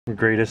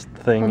Greatest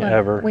thing Hold on.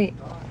 ever. Wait,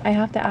 I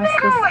have to ask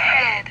this. Go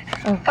ahead.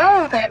 Oh.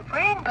 Follow that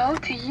rainbow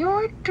to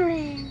your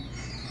dreams.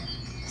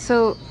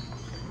 So,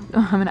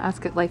 I'm gonna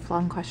ask it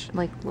lifelong question,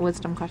 like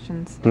wisdom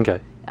questions. Okay.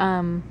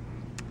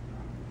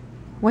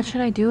 What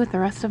should I do with the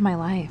rest of my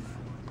life?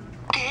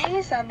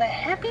 Gaze on the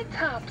happy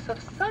tops of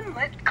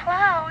sunlit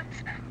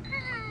clouds.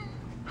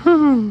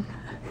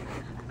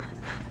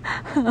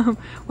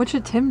 What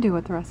should Tim do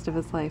with the rest of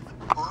his life?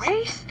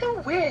 Race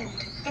the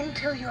wind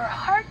until your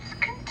heart's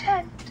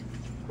content.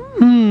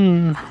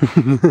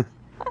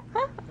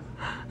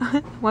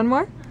 One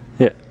more?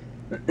 Yeah.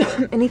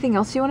 Anything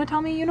else you want to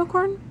tell me,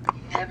 Unicorn?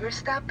 Never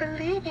stop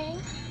believing.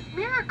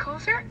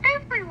 Miracles are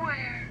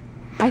everywhere.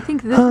 I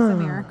think this is a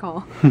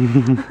miracle.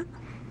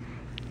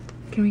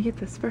 Can we get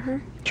this for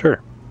her? Sure.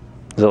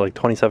 Is it like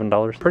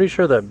 $27? Pretty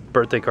sure that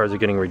birthday cards are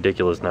getting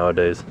ridiculous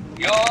nowadays.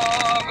 You're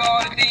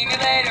gonna see me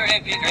later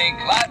if you drink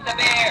lots of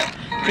beer.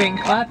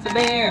 Drink lots of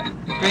beer.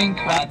 Drink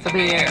lots of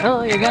beer.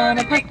 Oh, you're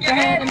gonna put your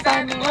head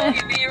inside me. You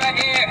be right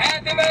here.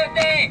 Happy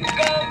birthday.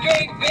 Go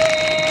drink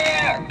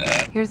beer.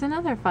 Here's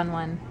another fun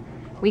one.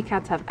 We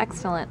cats have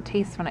excellent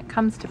taste when it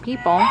comes to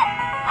people.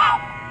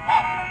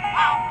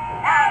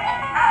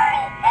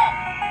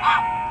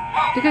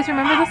 Do you guys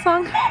remember this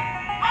song?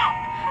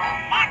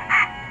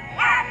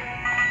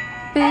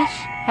 Fish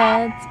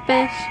heads,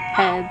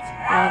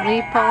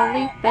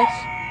 roly-poly fish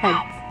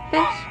heads,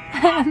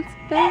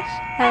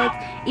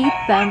 eat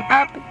them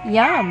up,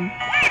 yum.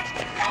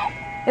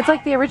 It's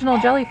like the original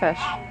jellyfish.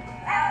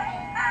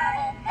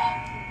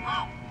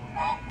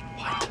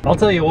 I'll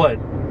tell you what,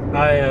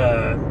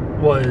 I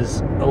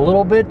was a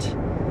little bit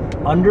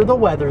under the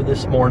weather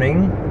this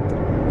morning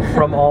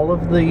from all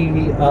of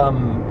the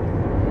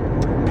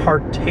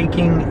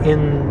partaking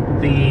in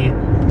the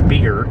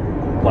beer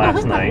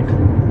last night.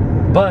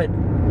 But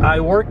I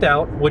worked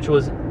out, which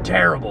was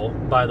terrible,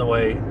 by the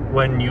way.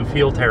 When you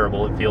feel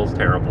terrible, it feels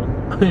terrible.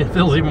 It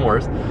feels even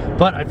worse.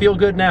 But I feel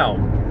good now.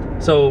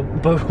 So,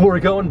 but we're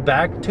going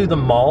back to the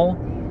mall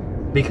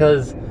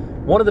because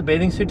one of the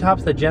bathing suit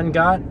tops that Jen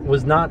got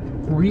was not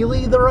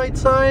really the right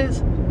size.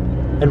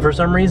 And for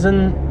some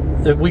reason,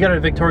 we got it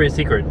at Victoria's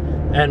Secret.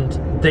 And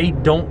they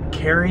don't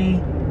carry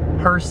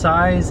her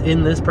size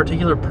in this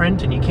particular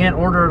print, and you can't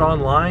order it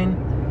online.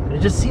 And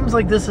it just seems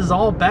like this is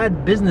all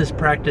bad business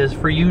practice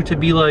for you to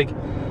be like,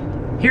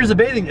 here's a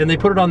bathing, and they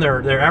put it on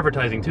their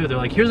advertising too. They're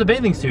like, here's a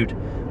bathing suit,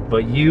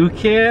 but you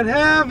can't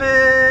have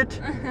it.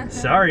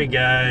 Sorry,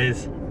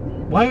 guys.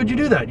 Why would you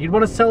do that? You'd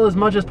want to sell as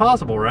much as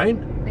possible, right?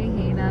 They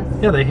hate us.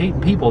 Yeah, they hate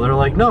people. They're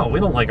like, no, we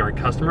don't like our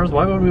customers.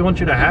 Why would we want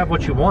you to have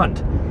what you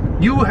want?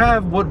 You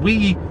have what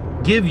we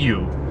give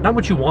you, not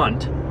what you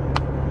want.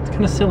 It's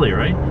kind of silly,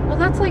 right? Well,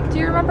 that's like, do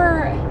you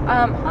remember,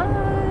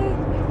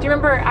 hi. Do you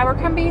remember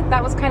Abercrombie?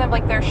 That was kind of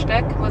like their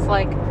shtick, was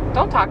like,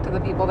 don't talk to the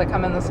people that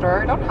come in the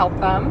store, don't help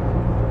them.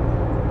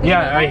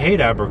 Yeah, I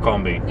hate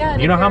Abercrombie. Yeah,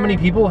 you know how many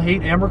people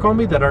hate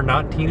Abercrombie that are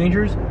not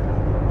teenagers?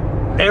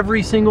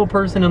 Every single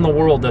person in the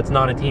world that's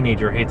not a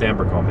teenager hates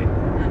Abercrombie.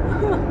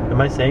 Am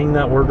I saying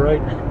that word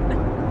right?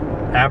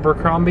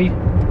 Abercrombie?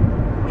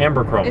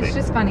 Abercrombie. It's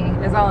just funny,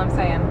 is all I'm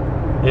saying.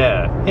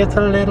 Yeah, it's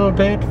a little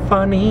bit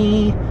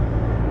funny.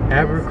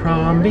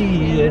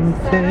 Abercrombie and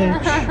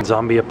Fitch.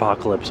 Zombie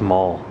Apocalypse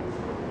Mall.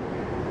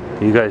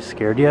 Are you guys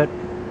scared yet?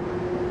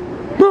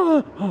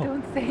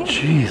 Don't say.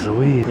 Jeez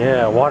Louise.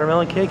 Yeah,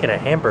 watermelon cake and a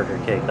hamburger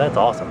cake. That's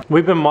awesome.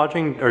 We've been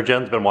watching, or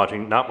Jen's been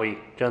watching, not we.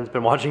 Jen's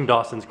been watching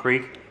Dawson's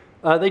Creek.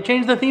 They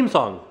changed the theme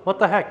song. What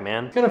the heck,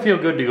 man? It's gonna feel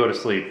good to go to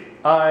sleep.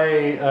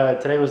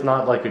 Today was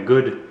not like a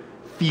good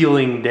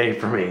feeling day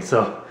for me,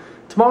 so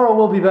tomorrow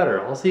will be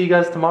better. I'll see you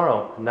guys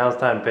tomorrow. Now it's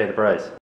time to pay the price.